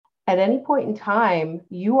at any point in time,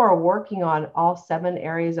 you are working on all 7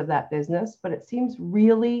 areas of that business, but it seems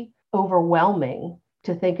really overwhelming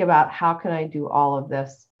to think about how can I do all of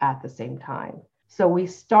this at the same time. So we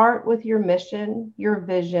start with your mission, your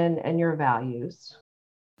vision, and your values.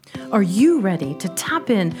 Are you ready to tap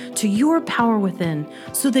into your power within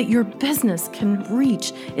so that your business can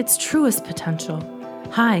reach its truest potential?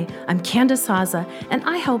 Hi, I'm Candace Haza, and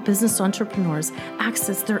I help business entrepreneurs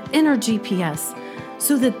access their inner GPS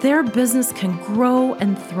so that their business can grow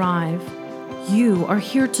and thrive. You are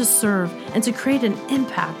here to serve and to create an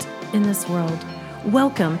impact in this world.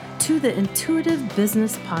 Welcome to the Intuitive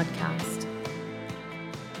Business Podcast.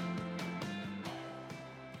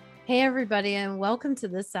 Hey, everybody, and welcome to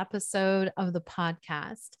this episode of the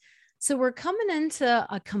podcast. So we're coming into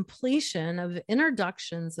a completion of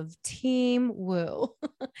introductions of Team Woo.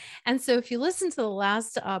 And so if you listen to the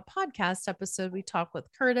last podcast episode, we talked with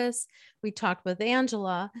Curtis, we talked with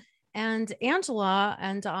Angela and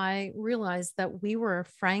I realized that we were a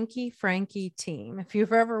Frankie team. If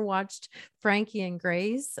you've ever watched Frankie and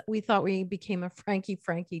Grace, we thought we became a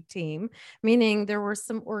Frankie team, meaning there were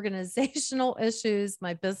some organizational issues.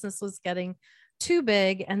 My business was getting too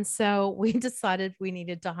big. And so we decided we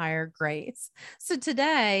needed to hire Grace. So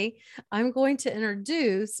today I'm going to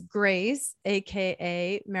introduce Grace,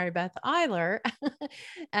 AKA Marybeth Eyler,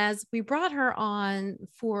 as we brought her on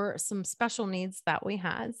for some special needs that we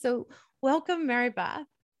had. So welcome, Marybeth.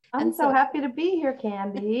 I'm so happy to be here,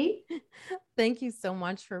 Candy. Thank you so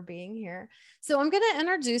much for being here. So I'm going to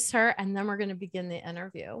introduce her and then we're going to begin the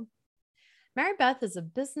interview. Marybeth is a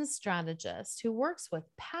business strategist who works with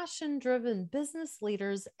passion-driven business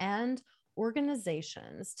leaders and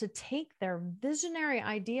organizations to take their visionary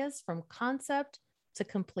ideas from concept to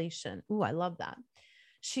completion. Ooh, I love that.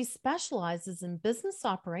 She specializes in business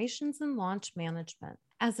operations and launch management.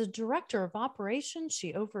 As a director of operations,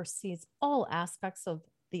 she oversees all aspects of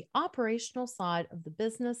the operational side of the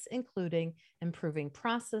business, including improving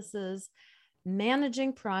processes,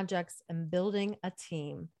 managing projects, and building a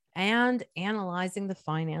team, and analyzing the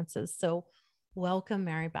finances. So welcome,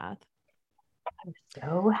 Marybeth. I'm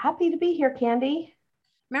so happy to be here, Candy.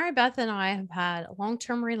 Marybeth and I have had a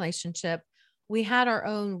long-term relationship. We had our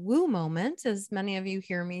own woo moment, as many of you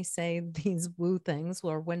hear me say these woo things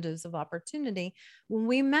or windows of opportunity. When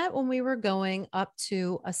we met, when we were going up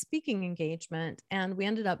to a speaking engagement, and we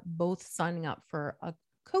ended up both signing up for a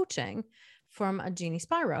coaching from a Jeannie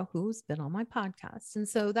Spiro, who's been on my podcast. And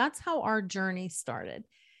so that's how our journey started.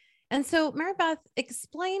 And so, Marybeth,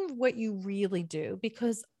 explain what you really do,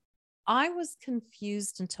 because I was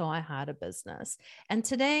confused until I had a business. And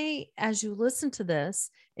today, as you listen to this,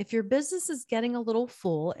 if your business is getting a little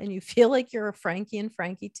full and you feel like you're a Frankie and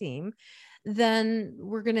Frankie team, then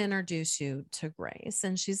we're going to introduce you to Grace.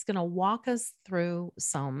 And she's going to walk us through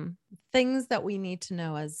some things that we need to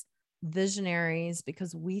know as visionaries,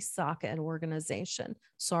 because we suck at organization.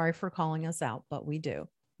 Sorry for calling us out, but we do.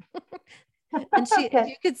 And if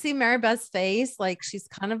you could see Marybeth's face, like she's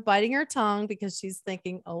kind of biting her tongue because she's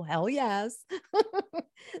thinking, oh, hell yes.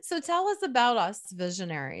 So tell us about us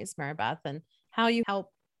visionaries, Marybeth, and how you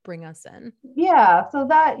help bring us in. Yeah, so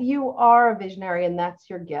that you are a visionary and that's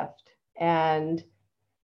your gift. And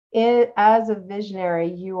as a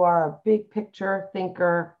visionary, you are a big picture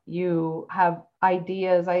thinker. You have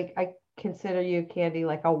ideas. I consider you, Candy,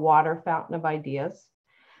 like a water fountain of ideas.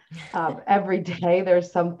 Every day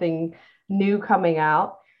there's something new coming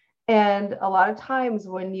out. And a lot of times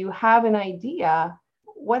when you have an idea,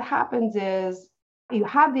 what happens is you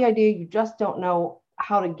have the idea, you just don't know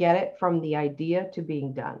how to get it from the idea to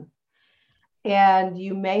being done. And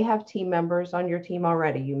you may have team members on your team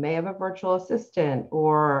already. You may have a virtual assistant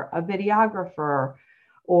or a videographer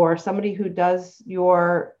or somebody who does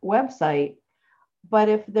your website. But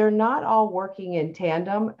if they're not all working in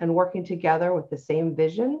tandem and working together with the same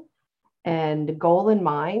vision and goal in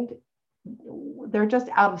mind, they're just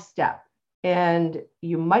out of step, and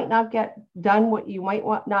you might not get done what you might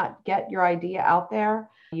want, not get your idea out there.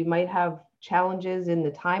 You might have challenges in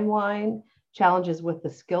the timeline, challenges with the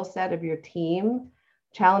skill set of your team,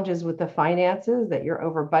 challenges with the finances, that you're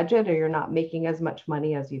over budget or you're not making as much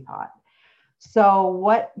money as you thought. So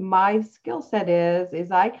what my skill set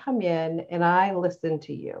is I come in and I listen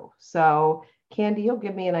to you. So Candy, you'll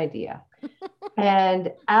give me an idea.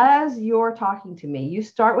 And as you're talking to me, you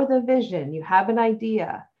start with a vision, you have an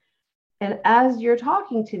idea. And as you're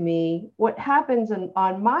talking to me, what happens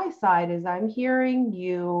on my side is I'm hearing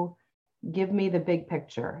you give me the big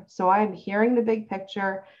picture. So I'm hearing the big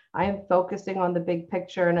picture. I am focusing on the big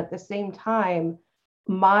picture. And at the same time,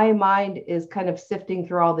 my mind is kind of sifting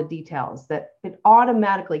through all the details, that it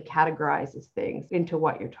automatically categorizes things into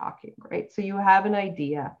what you're talking, right? So you have an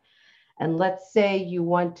idea, and let's say you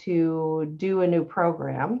want to do a new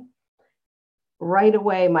program. Right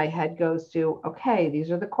away, my head goes to, okay, these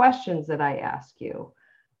are the questions that I ask you.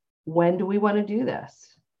 When do we want to do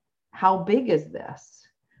this? How big is this?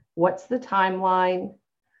 What's the timeline?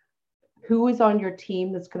 Who is on your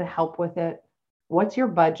team that's going to help with it? What's your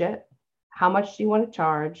budget? How much do you want to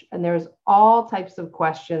charge? And there's all types of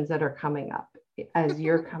questions that are coming up as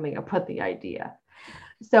you're coming up with the idea.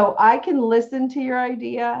 So I can listen to your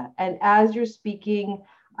idea, and as you're speaking,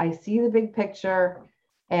 I see the big picture,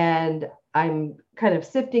 and I'm kind of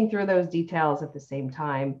sifting through those details at the same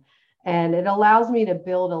time. And it allows me to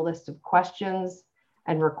build a list of questions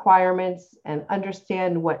and requirements and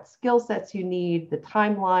understand what skill sets you need, the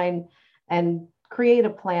timeline, and create a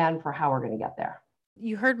plan for how we're going to get there.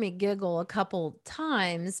 You heard me giggle a couple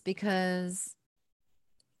times because,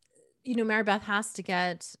 Marybeth has to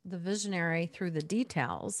get the visionary through the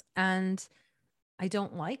details, and I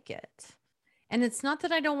don't like it. And it's not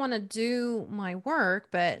that I don't want to do my work,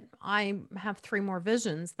 but I have 3 more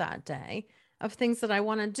visions that day of things that I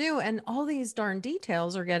want to do. And all these darn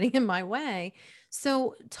details are getting in my way.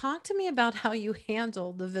 So, talk to me about how you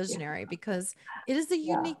handle the Yeah. visionary, because it is a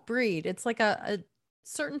Yeah. unique breed. It's like a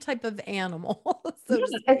certain type of animal, so to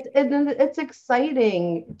It's, speak. it's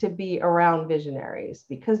exciting to be around visionaries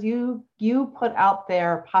because you put out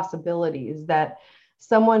there possibilities that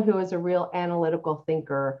someone who is a real analytical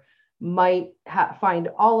thinker might find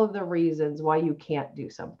all of the reasons why you can't do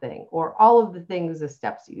something, or all of the things, the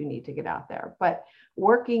steps that you need to get out there. But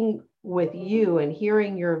working with you and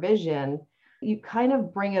hearing your vision, you kind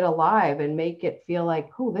of bring it alive and make it feel like,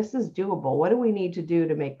 oh, this is doable. What do we need to do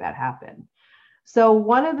to make that happen? So,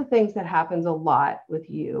 one of the things that happens a lot with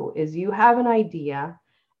you is you have an idea,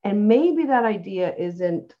 and maybe that idea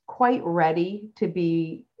isn't quite ready to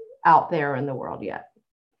be out there in the world yet.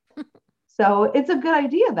 So, it's a good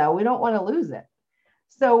idea, though. We don't want to lose it.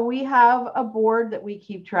 So, we have a board that we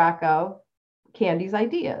keep track of Candy's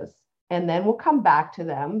ideas, and then we'll come back to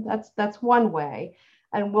them. That's one way.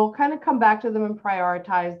 And we'll kind of come back to them and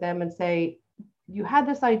prioritize them and say, you had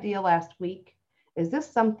this idea last week. Is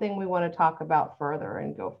this something we want to talk about further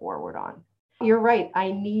and go forward on? You're right.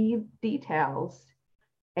 I need details,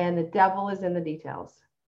 and the devil is in the details.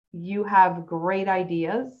 You have great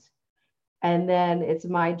ideas, and then it's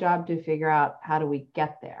my job to figure out how do we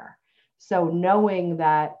get there. So, knowing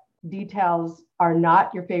that details are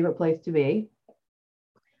not your favorite place to be,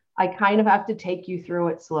 I kind of have to take you through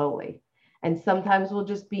it slowly. And sometimes we'll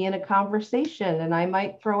just be in a conversation, and I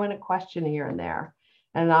might throw in a question here and there,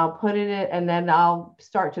 and I'll put it in, and then I'll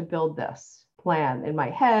start to build this plan in my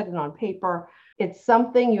head and on paper. It's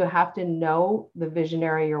something you have to know the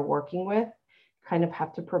visionary you're working with, kind of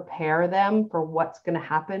have to prepare them for what's going to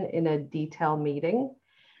happen in a detailed meeting,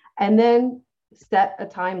 and then set a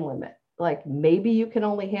time limit. Like maybe you can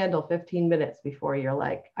only handle 15 minutes before you're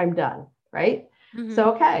like, I'm done, right? Mm-hmm.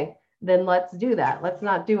 So, okay, then let's do that. Let's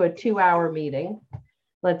not do a 2-hour meeting.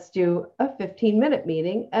 Let's do a 15-minute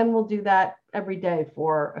meeting, and we'll do that every day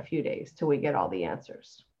for a few days till we get all the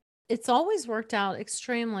answers. It's always worked out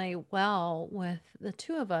extremely well with the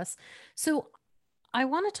two of us. So, I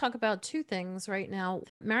want to talk about 2 things right now.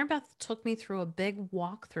 Marybeth took me through a big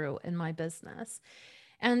walkthrough in my business.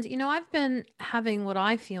 And, I've been having what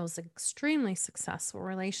I feel is an extremely successful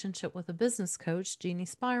relationship with a business coach, Jeannie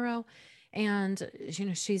Spiro. And,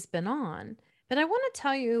 she's been on. But I want to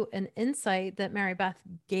tell you an insight that Marybeth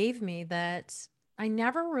gave me that I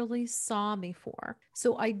never really saw before.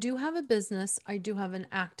 So I do have a business. I do have an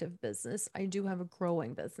active business. I do have a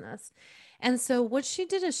growing business. And so what she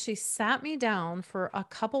did is she sat me down for a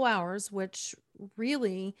couple hours, which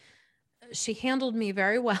really she handled me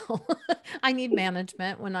very well. I need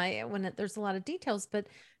management there's a lot of details, but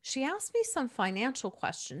she asked me some financial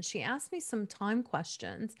questions. She asked me some time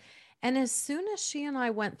questions. And as soon as she and I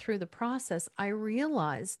went through the process, I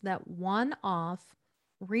realized that one-off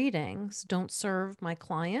readings don't serve my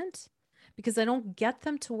client because I don't get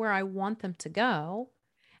them to where I want them to go.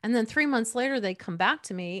 And then 3 months later, they come back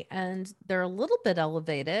to me and they're a little bit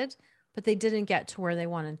elevated, but they didn't get to where they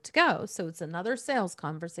wanted to go. So it's another sales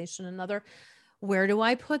conversation, another where do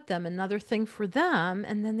I put them, another thing for them.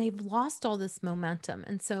 And then they've lost all this momentum.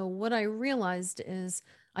 And so what I realized is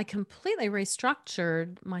I completely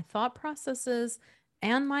restructured my thought processes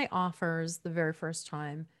and my offers the very first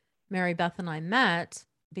time Marybeth and I met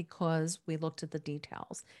because we looked at the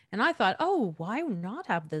details. And I thought, oh, why not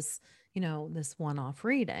have this, this one off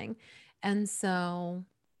reading? And so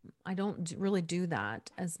I don't really do that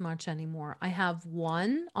as much anymore. I have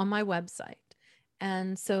one on my website.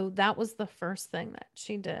 And so that was the first thing that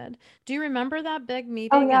she did. Do you remember that big Oh,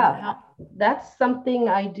 meeting and yeah. how? That's something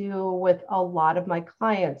I do with a lot of my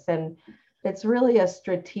clients. And it's really a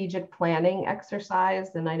strategic planning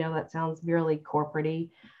exercise. And I know that sounds really corporate-y,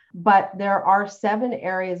 but there are 7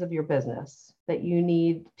 areas of your business that you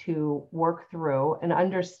need to work through and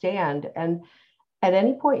understand. And at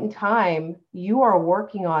any point in time, you are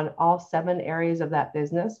working on all 7 areas of that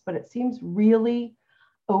business, but it seems really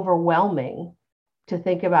overwhelming to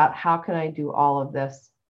think about how can I do all of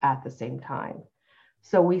this at the same time.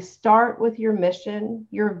 So we start with your mission,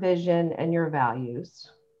 your vision, and your values.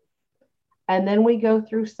 And then we go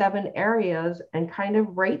through 7 areas and kind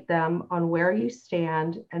of rate them on where you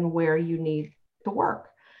stand and where you need to work.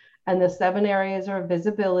 And the 7 areas are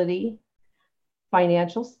visibility,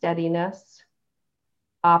 financial steadiness,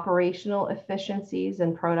 operational efficiencies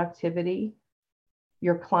and productivity,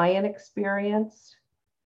 your client experience,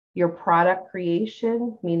 your product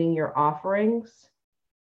creation, meaning your offerings,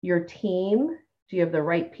 your team. Do you have the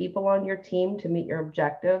right people on your team to meet your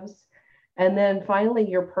objectives? And then finally,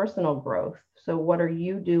 your personal growth. So, what are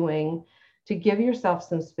you doing to give yourself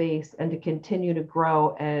some space and to continue to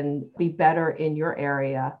grow and be better in your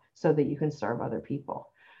area so that you can serve other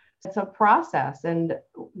people? It's a process, and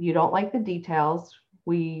you don't like the details.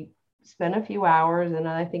 We spent a few hours and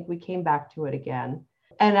I think we came back to it again.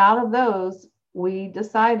 And out of those, we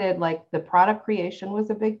decided like the product creation was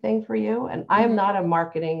a big thing for you. And I am not a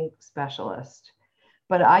marketing specialist,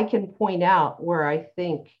 but I can point out where I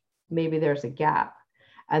think maybe there's a gap.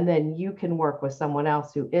 And then you can work with someone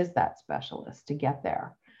else who is that specialist to get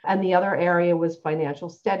there. And the other area was financial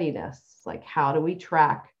steadiness. Like, how do we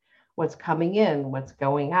track what's coming in, what's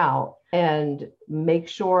going out, and make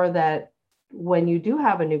sure that when you do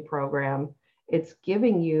have a new program, it's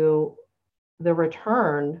giving you the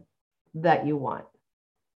return that you want.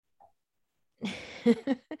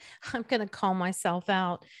 I'm going to call myself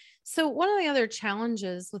out. So, one of the other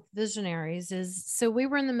challenges with visionaries is so we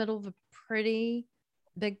were in the middle of a pretty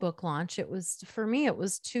big book launch. It was, for me, it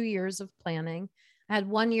was 2 years of planning. I had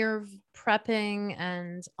 1 year of prepping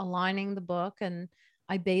and aligning the book, and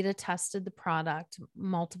I beta tested the product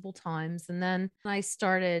multiple times. And then I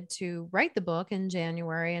started to write the book in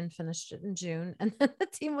January and finished it in June. And then the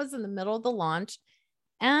team was in the middle of the launch.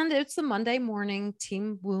 And it's a Monday morning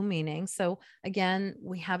team woo meeting. So again,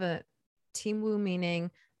 we have a team woo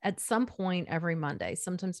meeting at some point every Monday.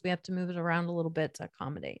 Sometimes we have to move it around a little bit to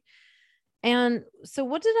accommodate. And so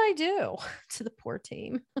what did I do to the poor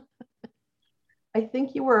team? I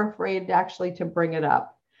think you were afraid actually to bring it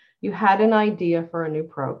up. You had an idea for a new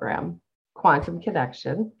program, Quantum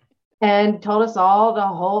Connection, and told us all to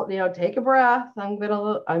hold, take a breath. I'm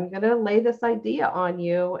gonna lay this idea on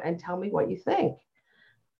you and tell me what you think.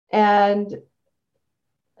 And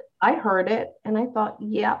I heard it and I thought,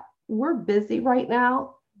 yeah, we're busy right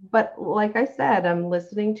now. But like I said, I'm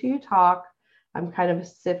listening to you talk. I'm kind of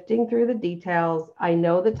sifting through the details. I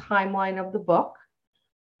know the timeline of the book.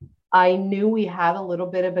 I knew we had a little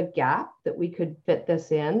bit of a gap that we could fit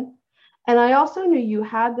this in. And I also knew you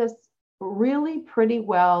had this really pretty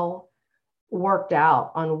well worked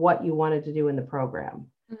out on what you wanted to do in the program.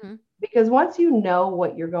 Mm-hmm. Because once you know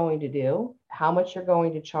what you're going to do, how much you're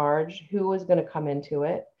going to charge, who is going to come into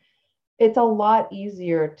it, it's a lot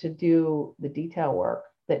easier to do the detail work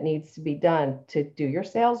that needs to be done, to do your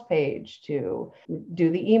sales page, to do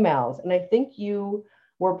the emails. And I think you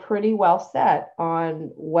were pretty well set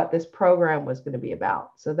on what this program was going to be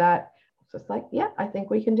about. So that was just like, yeah, I think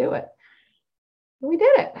we can do it. And we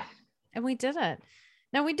did it. And we did it.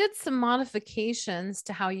 Now, we did some modifications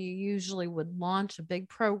to how you usually would launch a big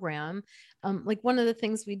program. Like one of the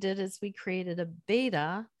things we did is we created a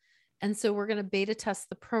beta. And so we're going to beta test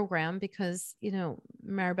the program because,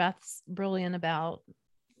 Marybeth's brilliant about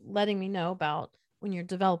letting me know about when you're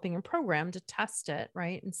developing a program to test it,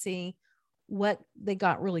 right? And see what they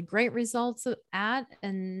got really great results at,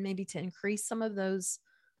 and maybe to increase some of those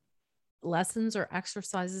lessons or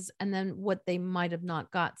exercises, and then what they might have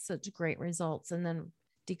not got such great results, and then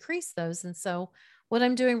decrease those. And so what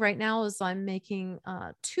I'm doing right now is I'm making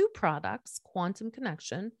 2 products, Quantum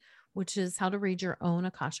Connection, which is how to read your own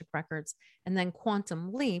Akashic records, and then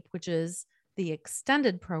Quantum Leap, which is the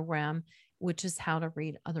extended program, which is how to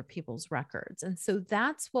read other people's records. And so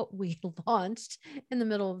that's what we launched in the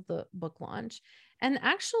middle of the book launch. And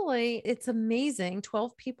actually, it's amazing.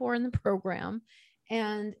 12 people are in the program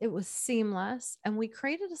and it was seamless. And we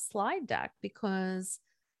created a slide deck because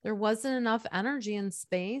there wasn't enough energy and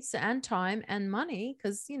space and time and money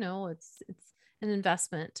because, it's an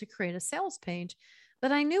investment to create a sales page.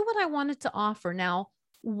 but I knew what I wanted to offer. Now,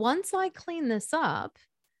 once I clean this up,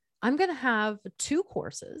 I'm going to have 2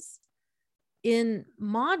 courses in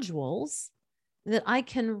modules that I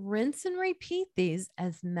can rinse and repeat these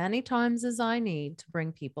as many times as I need to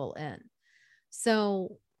bring people in.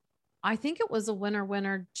 So I think it was a winner,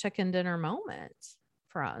 winner, chicken dinner moment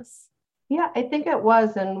for us. Yeah, I think it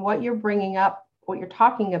was. And what you're bringing up, what you're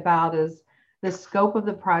talking about is the scope of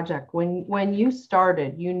the project. When you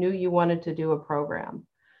started, you knew you wanted to do a program.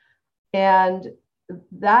 And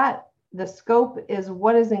that the scope is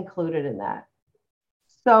what is included in that.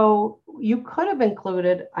 So you could have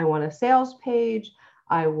included, I want a sales page,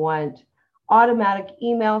 I want automatic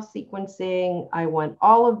email sequencing, I want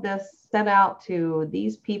all of this sent out to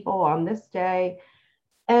these people on this day.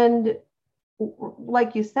 And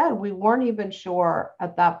like you said, we weren't even sure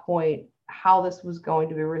at that point how this was going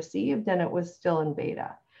to be received, and it was still in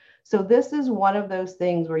beta. So this is one of those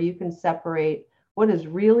things where you can separate what is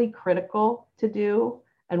really critical to do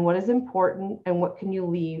and what is important and what can you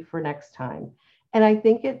leave for next time. And I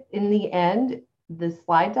think in the end, the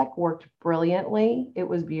slide deck worked brilliantly. It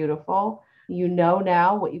was beautiful. You know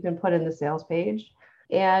now what you can put in the sales page.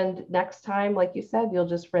 And next time, like you said, you'll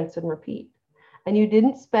just rinse and repeat. And you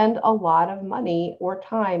didn't spend a lot of money or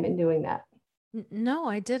time in doing that. No,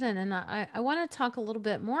 I didn't. And I want to talk a little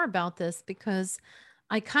bit more about this because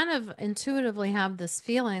I kind of intuitively have this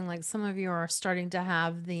feeling like some of you are starting to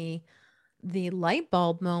have the light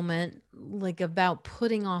bulb moment, like about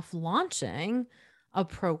putting off launching a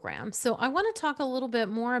program. So I want to talk a little bit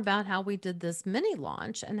more about how we did this mini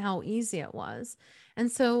launch and how easy it was. And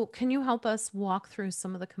so can you help us walk through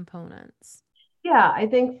some of the components? Yeah, I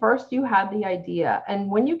think first you had the idea. And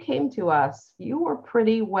when you came to us, you were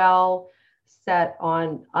pretty well set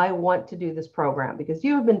on, I want to do this program because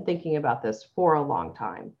you have been thinking about this for a long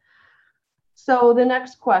time. So the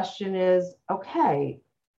next question is, okay,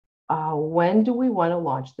 when do we want to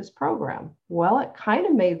launch this program? Well, it kind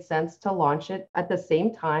of made sense to launch it at the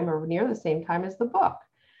same time or near the same time as the book,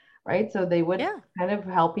 right? So they would Yeah. kind of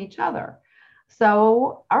help each other.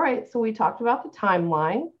 So, all right, so we talked about the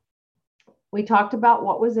timeline. We talked about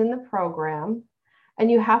what was in the program, and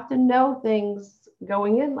you have to know things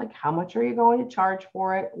going in, like how much are you going to charge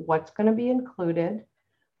for it? What's going to be included?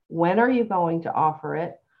 When are you going to offer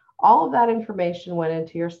it? All of that information went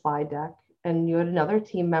into your slide deck, and you had another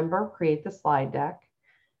team member create the slide deck.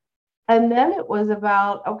 And then it was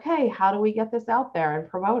about, okay, how do we get this out there and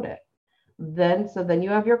promote it? So then you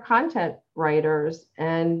have your content writers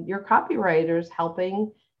and your copywriters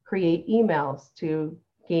helping create emails to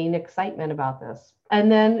gain excitement about this.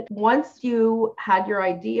 And then once you had your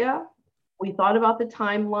idea, we thought about the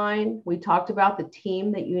timeline. We talked about the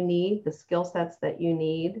team that you need, the skill sets that you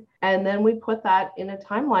need. And then we put that in a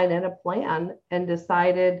timeline and a plan and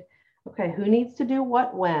decided, okay, who needs to do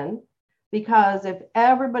what when? Because if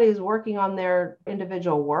everybody's working on their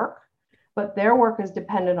individual work, but their work is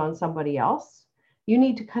dependent on somebody else, you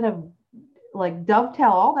need to kind of like dovetail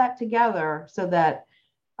all that together so that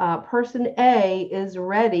person A is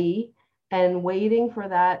ready and waiting for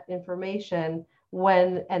that information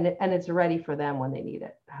when and it's ready for them when they need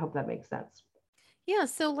it. I hope that makes sense. Yeah.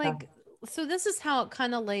 So this is how it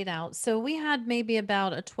kind of laid out. So we had maybe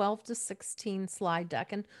about a 12 to 16 slide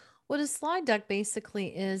deck. And what a slide deck basically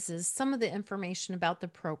is some of the information about the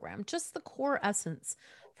program, just the core essence.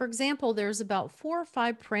 For example, there's about 4 or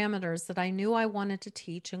 5 parameters that I knew I wanted to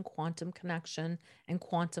teach in quantum connection and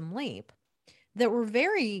quantum leap that were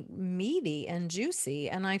very meaty and juicy.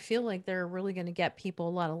 And I feel like they're really going to get people a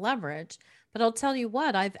lot of leverage. But I'll tell you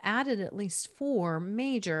what, I've added at least 4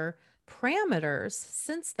 major parameters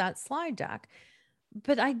since that slide deck.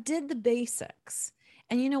 But I did the basics.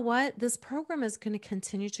 And you know what? This program is going to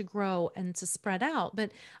continue to grow and to spread out.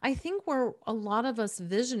 But I think where a lot of us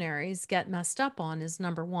visionaries get messed up on is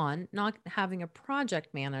number one, not having a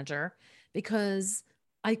project manager, because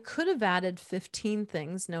I could have added 15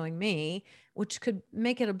 things, knowing me, which could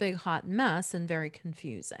make it a big hot mess and very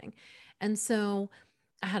confusing. And so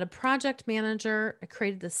I had a project manager. I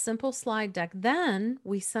created this simple slide deck. Then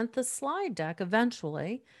we sent the slide deck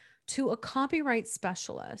eventually to a copyright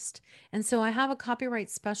specialist. And so I have a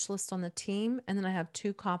copyright specialist on the team, and then I have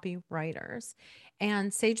 2 copywriters.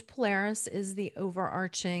 And Sage Polaris is the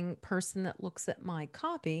overarching person that looks at my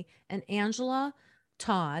copy, and Angela,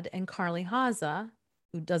 Todd, and Carly Haza,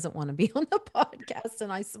 who doesn't want to be on the podcast,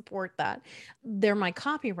 and I support that. They're my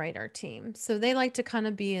copywriter team. So they like to kind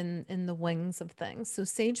of be in the wings of things. So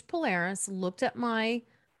Sage Polaris looked at my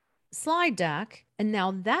slide deck, and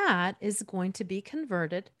now that is going to be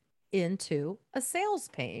converted into a sales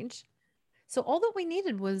page. So all that we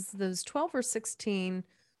needed was those 12 or 16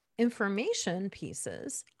 information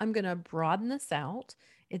pieces, I'm going to broaden this out.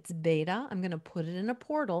 It's beta. I'm going to put it in a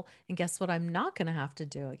portal. And guess what? I'm not going to have to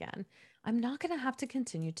do again. I'm not going to have to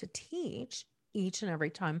continue to teach each and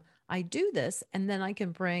every time I do this. And then I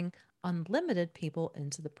can bring unlimited people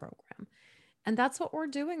into the program. And that's what we're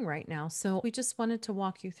doing right now. So we just wanted to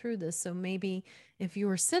walk you through this. So maybe if you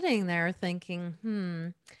were sitting there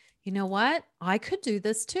thinking, you know what? I could do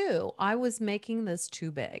this too. I was making this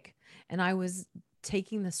too big and I was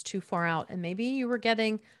taking this too far out. And maybe you were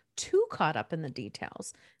getting too caught up in the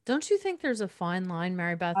details. Don't you think there's a fine line,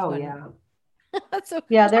 Marybeth, Oh, when yeah. so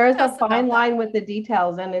Yeah, there talk is to a us fine about that. line with the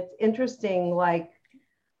details. And it's interesting, like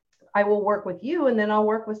I will work with you and then I'll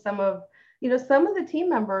work with some of the team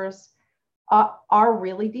members are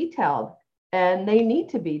really detailed and they need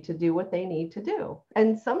to be to do what they need to do.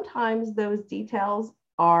 And sometimes those details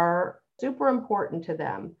are super important to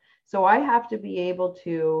them. So I have to be able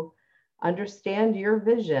to understand your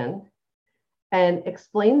vision and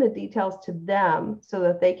explain the details to them so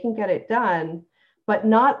that they can get it done, but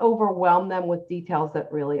not overwhelm them with details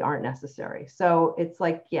that really aren't necessary. So it's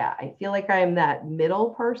like, yeah, I feel like I am that middle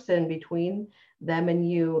person between them and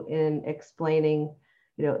you in explaining,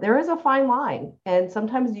 there is a fine line. And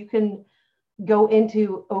sometimes you can go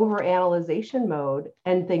into overanalyzation mode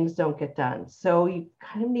and things don't get done. So you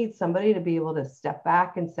kind of need somebody to be able to step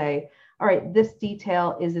back and say, all right, this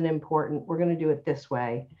detail isn't important. We're going to do it this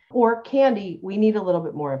way. Or Candy, we need a little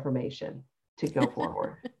bit more information to go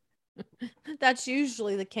forward. That's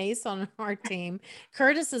usually the case on our team.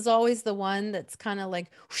 Curtis is always the one that's kind of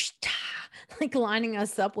like, whoosh, like lining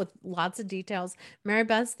us up with lots of details.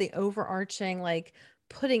 Marybeth's the overarching, like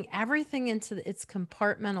putting everything into its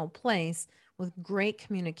compartmental place with great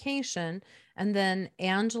communication. And then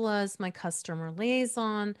Angela is my customer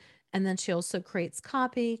liaison. And then she also creates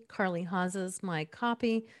copy. Carly Haas is my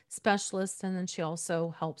copy specialist. And then she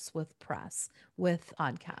also helps with press with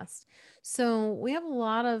podcast. So we have a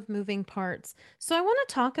lot of moving parts. So I want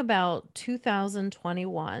to talk about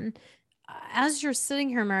 2021. As you're sitting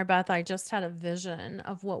here, Marybeth, I just had a vision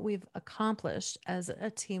of what we've accomplished as a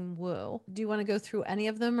team Woo. Do you want to go through any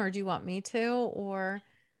of them or do you want me to? Or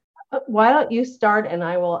Why don't you start and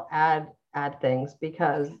I will add things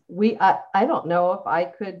because I don't know if I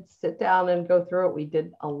could sit down and go through it. We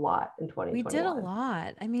did a lot in we did a 2021.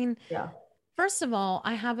 lot. I mean, Yeah. first of all,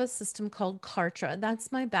 I have a system called Kartra.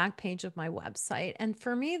 That's my back page of my website. And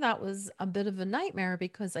for me, that was a bit of a nightmare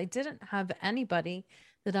because I didn't have anybody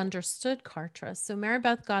that understood Kartra. So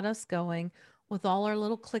Marybeth got us going with all our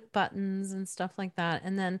little click buttons and stuff like that.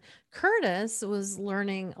 And then Curtis was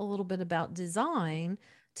learning a little bit about design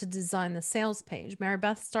to design the sales page.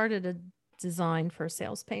 Marybeth started a design for a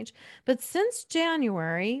sales page. But since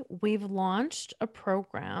January, we've launched a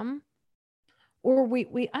program or we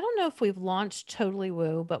I don't know if we've launched Totally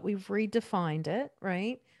Woo, but we've redefined it,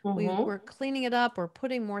 right? Mm-hmm. We're cleaning it up, we're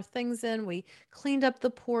putting more things in, we cleaned up the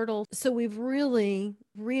portal. So we've really,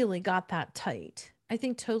 really got that tight. I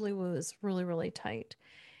think Totally Woo is really, really tight.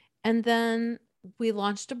 And then we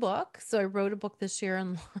launched a book. So I wrote a book this year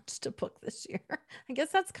and launched a book this year. I guess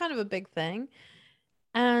that's kind of a big thing.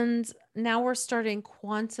 And now we're starting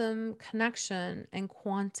Quantum Connection and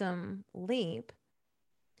Quantum Leap.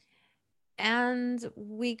 And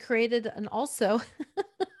we created an also,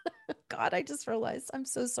 God, I just realized I'm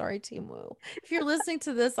so sorry, Team Woo. If you're listening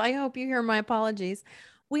to this, I hope you hear my apologies.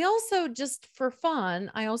 We also, just for fun,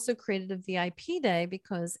 I also created a VIP day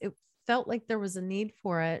because it felt like there was a need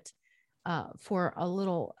for it for a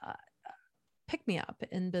little pick me up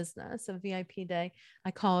in business, a VIP day.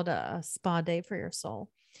 I call it a spa day for your soul.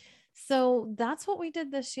 So that's what we did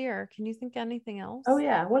this year. Can you think anything Oh else?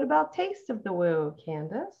 yeah. What about Taste of the Woo,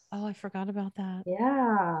 Candace? Oh, I forgot about that.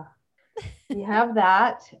 Yeah, we have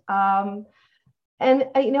that. And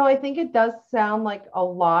I think it does sound like a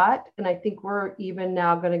lot, and I think we're even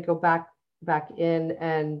now going to go back in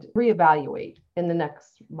and reevaluate in the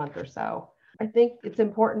next month or so. I think it's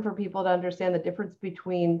important for people to understand the difference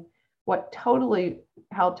between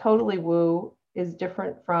how Totally Woo is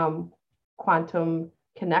different from Quantum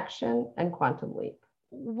Connection and Quantum Leap.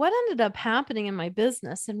 What ended up happening in my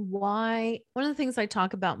business and why one of the things I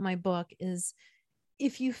talk about in my book is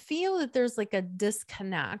if you feel that there's like a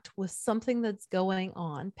disconnect with something that's going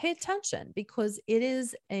on, pay attention because it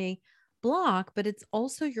is a block, but it's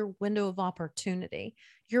also your window of opportunity.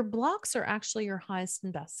 Your blocks are actually your highest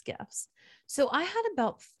and best gifts. So I had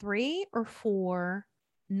about 3 or 4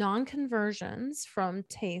 non conversions from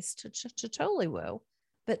taste to Totally Woo,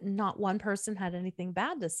 but not one person had anything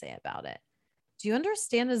bad to say about it. Do you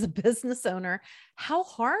understand as a business owner how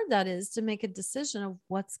hard that is to make a decision of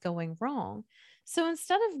what's going wrong? So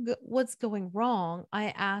instead of what's going wrong, I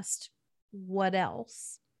asked, what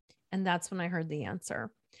else? And that's when I heard the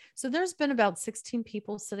answer. So there's been about 16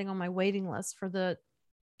 people sitting on my waiting list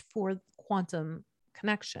for quantum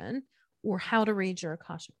connection, or how to read your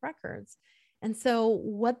Akashic records. And so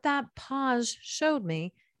what that pause showed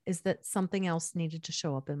me is that something else needed to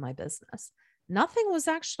show up in my business. Nothing was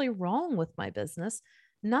actually wrong with my business.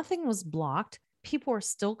 Nothing was blocked. People are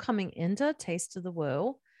still coming into Taste of the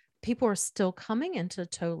Woo. People are still coming into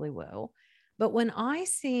Totally Woo. But when I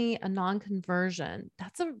see a non-conversion,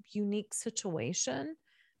 that's a unique situation,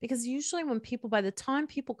 because usually by the time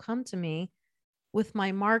people come to me with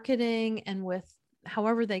my marketing and with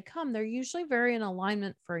however they come, they're usually very in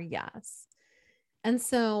alignment for a yes. And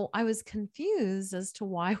so I was confused as to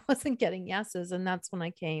why I wasn't getting yeses. And that's when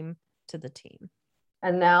I came to the team.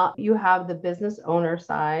 And now you have the business owner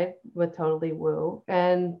side with Totally Woo,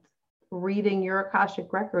 and reading your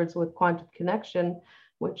Akashic records with Quantum Connection,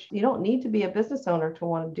 which you don't need to be a business owner to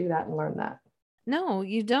want to do that and learn that. No,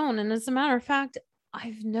 you don't. And as a matter of fact,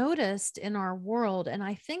 I've noticed in our world, and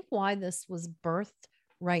I think why this was birthed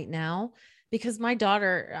right now, because my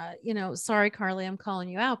daughter, sorry, Carly, I'm calling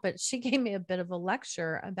you out, but she gave me a bit of a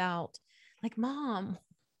lecture about, like, Mom,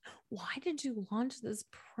 why did you launch this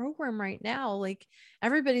program right now? Like,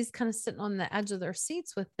 everybody's kind of sitting on the edge of their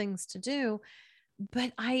seats with things to do.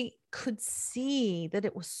 But I could see that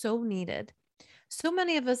it was so needed. So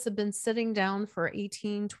many of us have been sitting down for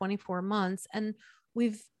 18, 24 months, and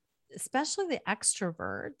we've, especially the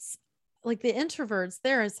extroverts, like the introverts,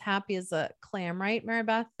 they're as happy as a clam, right,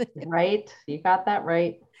 Marybeth? Right. You got that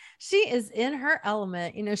right. She is in her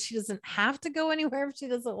element. She doesn't have to go anywhere if she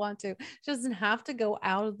doesn't want to. She doesn't have to go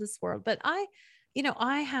out of this world. But I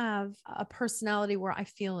have a personality where I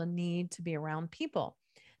feel a need to be around people.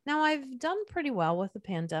 Now, I've done pretty well with the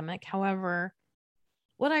pandemic. However,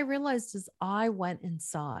 what I realized is I went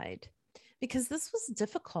inside, because this was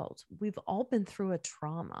difficult. We've all been through a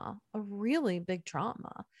trauma, a really big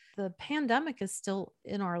trauma. The pandemic is still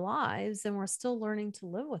in our lives and we're still learning to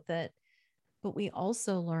live with it. But we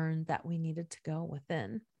also learned that we needed to go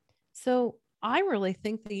within. So I really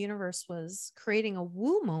think the universe was creating a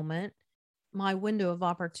woo moment, my window of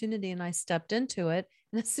opportunity, and I stepped into it.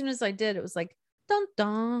 And as soon as I did, it was like, dun,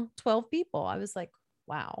 dun, 12 people. I was like,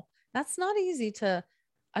 wow, that's not easy to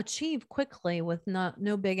achieve quickly with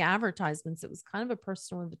no big advertisements. It was kind of a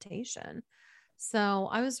personal invitation. So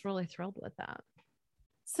I was really thrilled with that.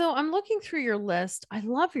 So I'm looking through your list. I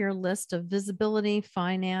love your list of visibility,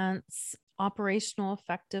 finance, operational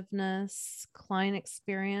effectiveness, client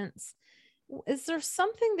experience. Is there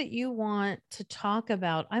something that you want to talk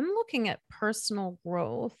about? I'm looking at personal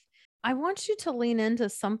growth. I want you to lean into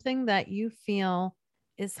something that you feel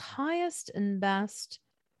is highest and best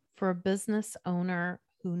for a business owner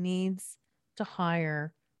who needs to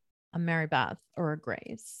hire a Marybeth or a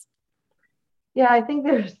Grace. Yeah, I think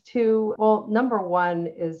there's two. Well, number one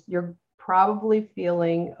is you're probably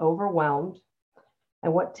feeling overwhelmed.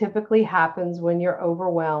 And what typically happens when you're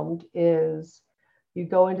overwhelmed is you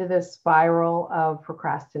go into this spiral of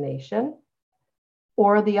procrastination.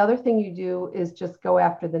 Or the other thing you do is just go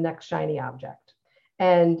after the next shiny object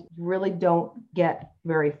and really don't get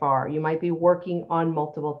very far. You might be working on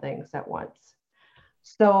multiple things at once.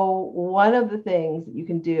 So one of the things that you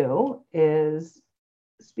can do is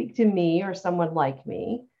speak to me or someone like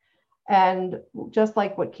me. And just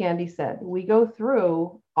like what Candy said, we go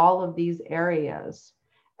through all of these areas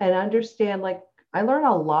and understand, like, I learn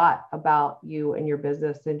a lot about you and your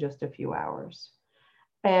business in just a few hours,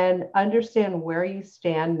 and understand where you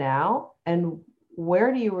stand now and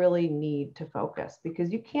where do you really need to focus,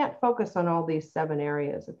 because you can't focus on all these 7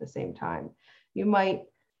 areas at the same time. You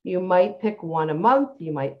might pick one a month,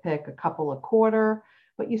 you might pick a couple a quarter,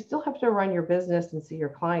 but you still have to run your business and see your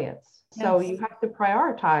clients. Yes. So you have to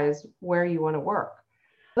prioritize where you want to work.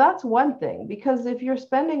 That's one thing, because if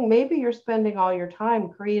maybe you're spending all your time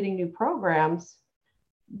creating new programs,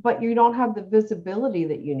 but you don't have the visibility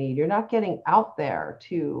that you need. You're not getting out there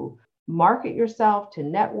to market yourself, to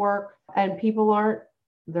network, and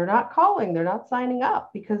they're not calling, they're not signing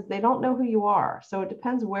up because they don't know who you are. So it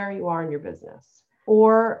depends where you are in your business.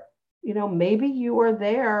 Or, maybe you are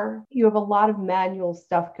there, you have a lot of manual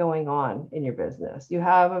stuff going on in your business. You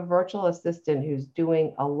have a virtual assistant who's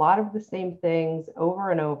doing a lot of the same things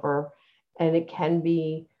over and over, and it can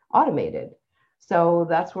be automated. So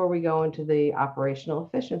that's where we go into the operational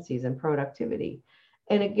efficiencies and productivity.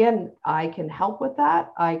 And again, I can help with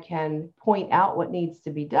that. I can point out what needs to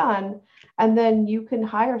be done. And then you can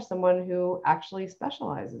hire someone who actually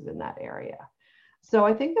specializes in that area. So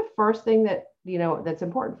I think the first thing that, that's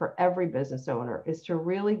important for every business owner is to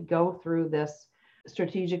really go through this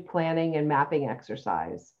strategic planning and mapping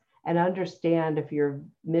exercise and understand if your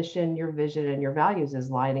mission, your vision, and your values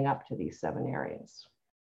is lining up to these 7 areas.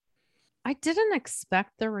 I didn't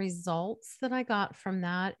expect the results that I got from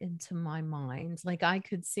that into my mind. Like I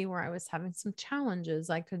could see where I was having some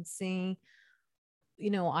challenges. I could see,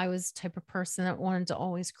 I was the type of person that wanted to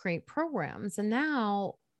always create programs. And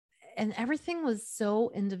now, and everything was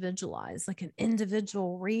so individualized, like an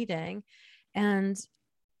individual reading. And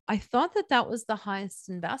I thought that that was the highest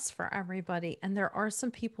and best for everybody. And there are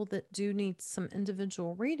some people that do need some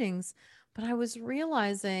individual readings, but I was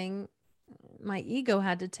realizing my ego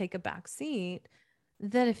had to take a back seat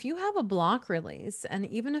that if you have a block release, and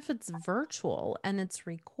even if it's virtual and it's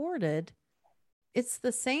recorded, it's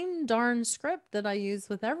the same darn script that I use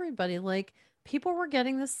with everybody. Like people were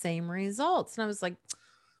getting the same results. And I was like,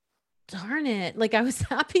 darn it. Like I was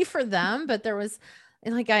happy for them, but there was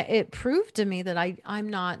it proved to me that I'm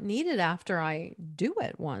not needed after I do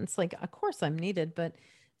it once. Like of course I'm needed, but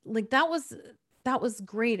like that was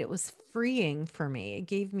great. It was freeing for me. It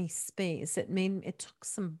gave me space. It took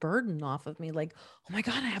some burden off of me. Like, oh my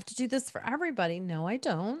God, I have to do this for everybody. No, I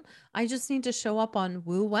don't. I just need to show up on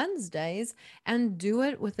Woo Wednesdays and do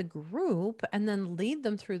it with a group and then lead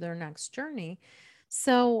them through their next journey.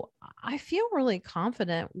 So I feel really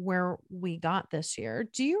confident where we got this year.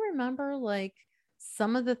 Do you remember like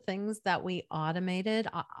some of the things that we automated?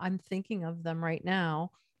 I'm thinking of them right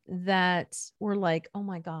now that were like, oh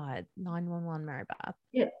my God, 911 Mary Beth.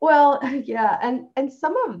 Yeah, well, yeah, and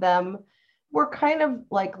some of them were kind of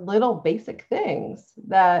like little basic things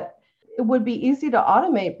that it would be easy to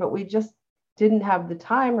automate, but we just didn't have the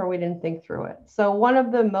time or we didn't think through it. So one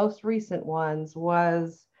of the most recent ones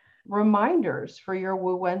was reminders for your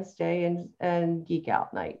Woo Wednesday and Geek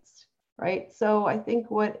Out nights, right? So I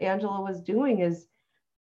think what Angela was doing is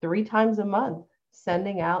 3 times a month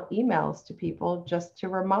sending out emails to people just to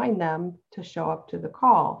remind them to show up to the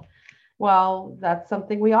call. Well, that's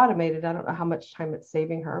something we automated. I don't know how much time it's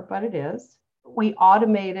saving her, but it is. We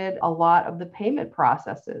automated a lot of the payment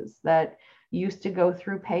processes that used to go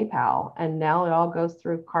through PayPal, and now it all goes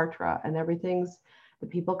through Kartra, and the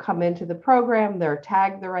people come into the program, they're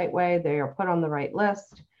tagged the right way, they are put on the right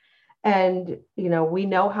list. And, we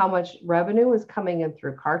know how much revenue is coming in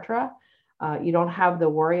through Kartra. You don't have the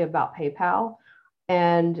worry about PayPal.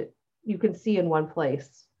 And you can see in one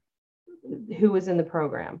place who is in the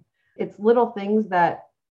program. It's little things that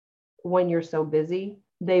when you're so busy,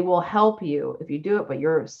 they will help you if you do it, but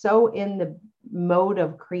you're so in the mode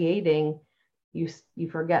of creating, you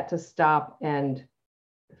forget to stop and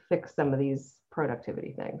fix some of these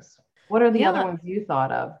productivity things. What are the other Yeah. ones you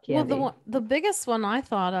thought of, Well, Candy? the biggest one I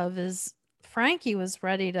thought of is Frankie was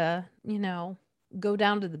ready to, go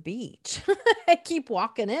down to the beach. I keep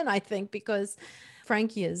walking in, I think, because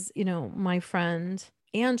Frankie is, my friend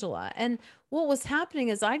Angela. And what was happening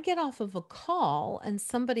is I'd get off of a call and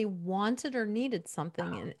somebody wanted or needed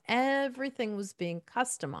something and everything was being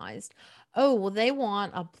customized. Oh, well, they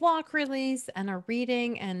want a block release and a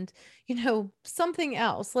reading and, something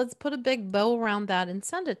else. Let's put a big bow around that and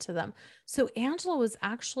send it to them. So Angela was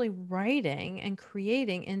actually writing and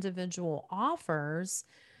creating individual offers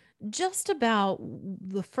just about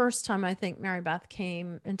the first time I think Mary Beth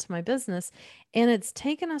came into my business. And it's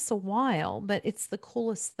taken us a while, but it's the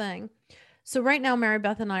coolest thing. So right now, Mary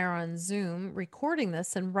Beth and I are on Zoom recording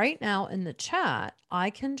this. And right now in the chat,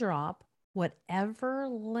 I can drop whatever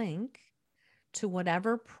link to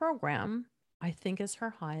whatever program I think is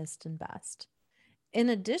her highest and best. In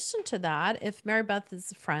addition to that, if Mary Beth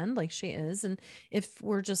is a friend like she is, and if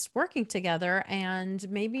we're just working together, and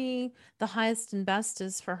maybe the highest and best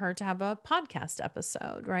is for her to have a podcast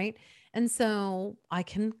episode, right? And so I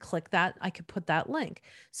can click that, I could put that link.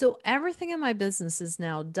 So everything in my business is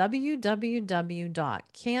now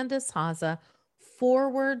www.candicehaza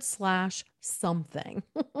 /something.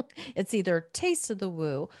 It's either Taste of the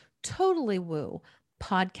Woo, Totally Woo,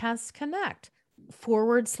 Podcast Connect,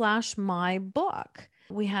 /my book.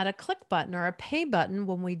 We had a click button or a pay button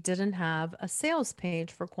when we didn't have a sales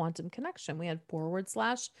page for Quantum Connection. We had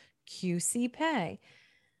 /QC pay.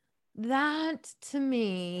 That to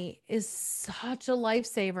me is such a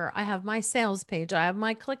lifesaver. I have my sales page, I have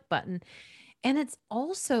my click button. And it's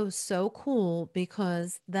also so cool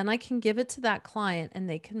because then I can give it to that client and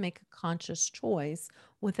they can make a conscious choice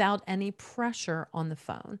without any pressure on the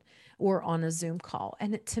phone or on a Zoom call.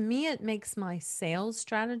 And to me, it makes my sales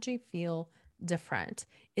strategy feel different.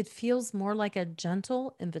 It feels more like a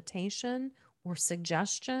gentle invitation or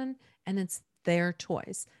suggestion, and it's their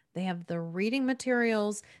choice. They have the reading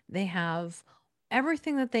materials, they have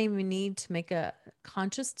everything that they need to make a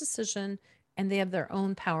conscious decision, and they have their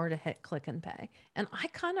own power to hit click and pay. And I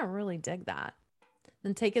kind of really dig that.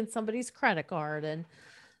 And taking somebody's credit card and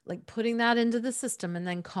like putting that into the system and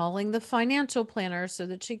then calling the financial planner so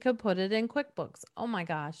that she could put it in QuickBooks. Oh my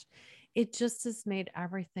gosh. It just has made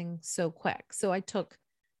everything so quick. So I took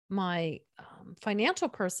my financial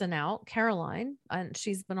person out, Caroline, and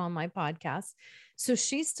she's been on my podcast. So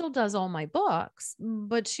she still does all my books,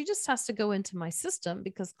 but she just has to go into my system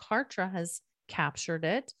because Kartra has captured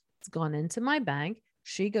it. It's gone into my bank.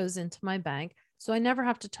 She goes into my bank. So I never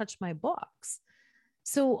have to touch my books.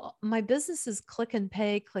 So my business is click and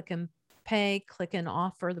pay, click and pay, click and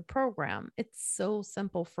offer the program. It's so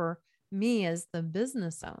simple for me as the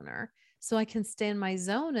business owner. So I can stay in my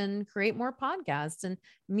zone and create more podcasts and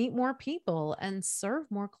meet more people and serve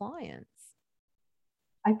more clients.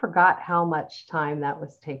 I forgot how much time that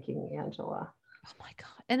was taking, Angela. Oh my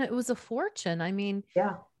God. And it was a fortune. I mean,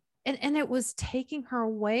 Yeah. And it was taking her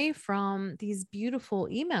away from these beautiful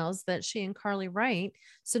emails that she and Carly write.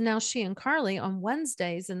 So now she and Carly on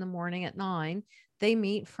Wednesdays in the morning at 9, they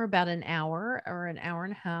meet for about an hour or an hour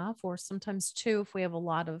and a half, or sometimes 2 if we have a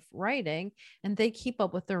lot of writing. And they keep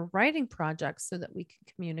up with their writing projects so that we can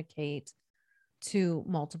communicate to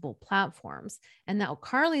multiple platforms. And now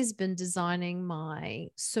Carly's been designing my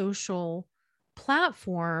social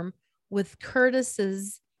platform with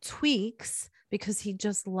Curtis's tweaks because he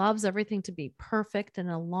just loves everything to be perfect and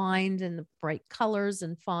aligned in the bright colors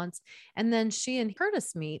and fonts. And then she and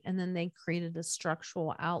Curtis meet, and then they created a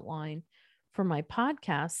structural outline for my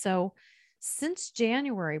podcast. So since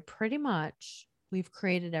January, pretty much we've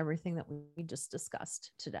created everything that we just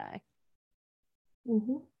discussed today.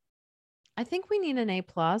 Mm-hmm. I think we need an A+,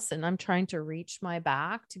 and I'm trying to reach my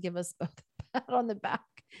back to give us both a pat on the back.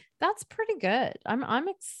 That's pretty good. I'm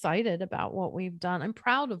excited about what we've done. I'm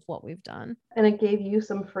proud of what we've done. And it gave you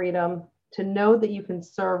some freedom to know that you can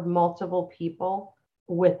serve multiple people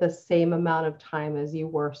with the same amount of time as you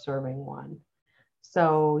were serving one.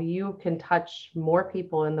 So you can touch more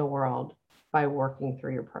people in the world by working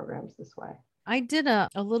through your programs this way. I did a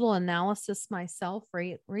little analysis myself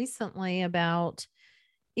recently about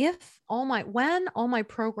when all my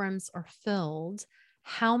programs are filled,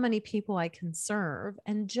 how many people I can serve.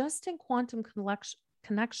 And just in quantum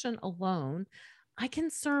connection alone, I can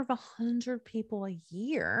serve 100 people a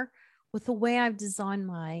year with the way I've designed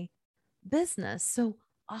my business. So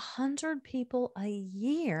 100 people a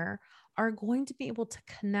year are going to be able to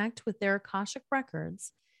connect with their Akashic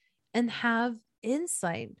records and have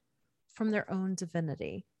insight from their own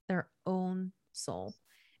divinity, their own soul.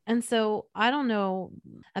 And so I don't know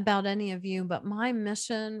about any of you, but my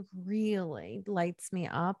mission really lights me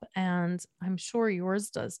up, and I'm sure yours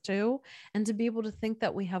does too. And to be able to think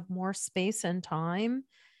that we have more space and time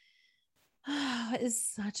is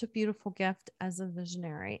such a beautiful gift as a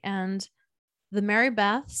visionary. And the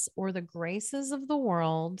Marybeths or the Graces of the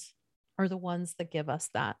world are the ones that give us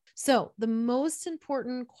that. So the most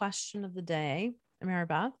important question of the day,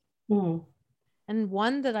 Marybeth, and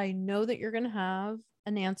one that I know that you're going to have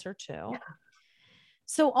an answer to. Yeah.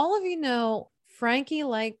 So all of you know, Frankie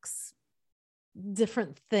likes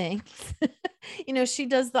different things. She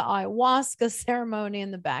does the ayahuasca ceremony in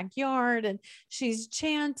the backyard, and she's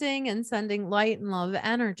chanting and sending light and love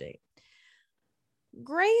energy.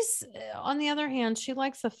 Grace, on the other hand, she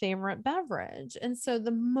likes a favorite beverage. And so the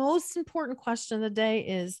most important question of the day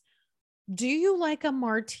is, do you like a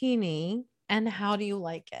martini, and how do you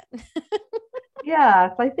like it?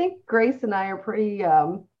 Yes, I think Grace and I are pretty,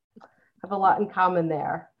 have a lot in common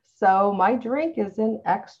there. So my drink is an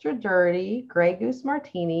extra dirty Grey Goose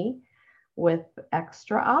martini with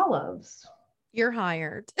extra olives. You're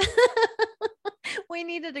hired. We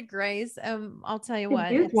needed a Grace. I'll tell you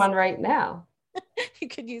what. Use one right now. You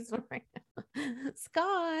could use one right now.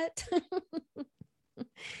 Scott.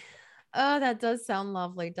 Oh, that does sound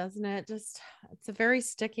lovely, doesn't it? It's a very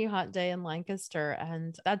sticky hot day in Lancaster,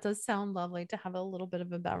 and that does sound lovely to have a little bit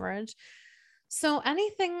of a beverage. So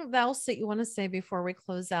anything else that you want to say before we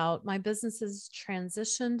close out? My business has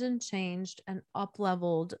transitioned and changed and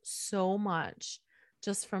up-leveled so much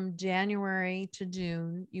just from January to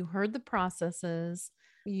June. You heard the processes,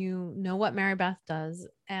 you know what Marybeth does.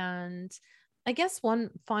 And I guess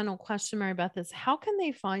one final question, Marybeth, is how can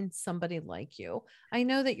they find somebody like you? I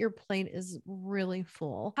know that your plate is really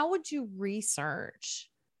full. How would you research,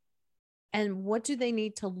 and what do they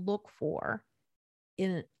need to look for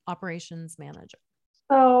in an operations manager?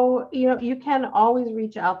 So, you can always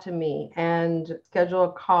reach out to me and schedule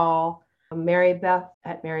a call. Marybeth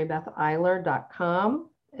at marybetheyler.com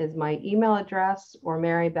is my email address, or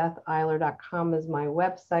marybetheyler.com is my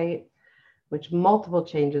website. which multiple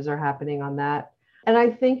changes are happening on that. And I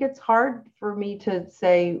think it's hard for me to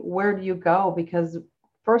say, where do you go? Because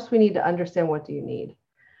first we need to understand, what do you need?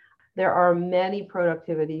 There are many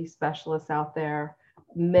productivity specialists out there,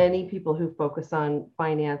 many people who focus on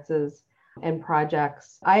finances and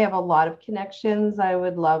projects. I have a lot of connections. I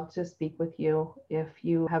would love to speak with you if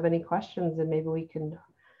you have any questions, and maybe we can,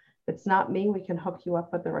 if it's not me, we can hook you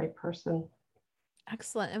up with the right person.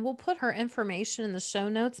 Excellent. And we'll put her information in the show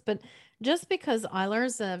notes. But just because Eyler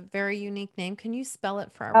is a very unique name, can you spell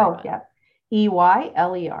it for Oh, everyone? yeah.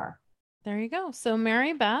 Eyler. There you go. So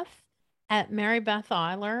Marybeth at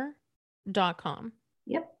marybetheyler.com.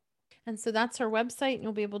 Yep. And so that's her website. And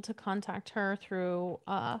you'll be able to contact her through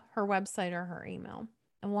her website or her email.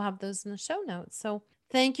 And we'll have those in the show notes. So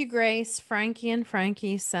thank you, Grace. Frankie and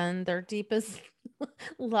Frankie send their deepest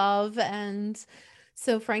love. And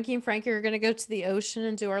so Frankie and Frankie are going to go to the ocean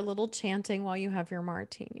and do our little chanting while you have your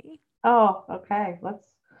martini. Oh, okay. Let's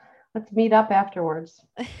meet up afterwards.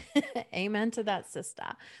 Amen to that,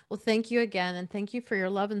 sister. Well, thank you again. And thank you for your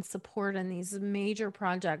love and support in these major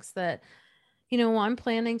projects that, I'm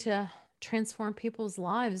planning to transform people's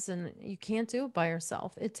lives, and you can't do it by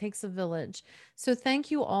yourself. It takes a village. So thank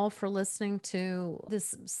you all for listening to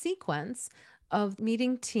this sequence of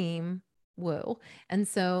meeting Team Woo. And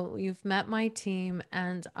so you've met my team,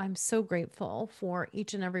 and I'm so grateful for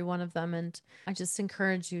each and every one of them. And I just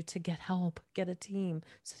encourage you to get help, get a team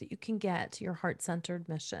so that you can get your heart-centered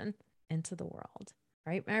mission into the world.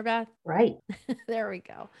 Right, Marybeth? Right. There we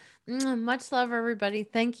go. Much love, everybody.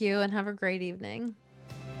 Thank you, and have a great evening.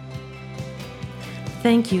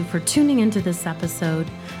 Thank you for tuning into this episode.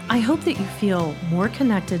 I hope that you feel more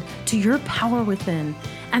connected to your power within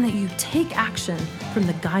and that you take action from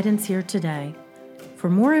the guidance here today. For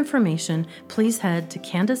more information, please head to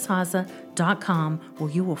CandiceHaza.com, where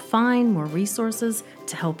you will find more resources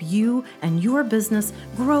to help you and your business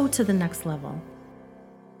grow to the next level.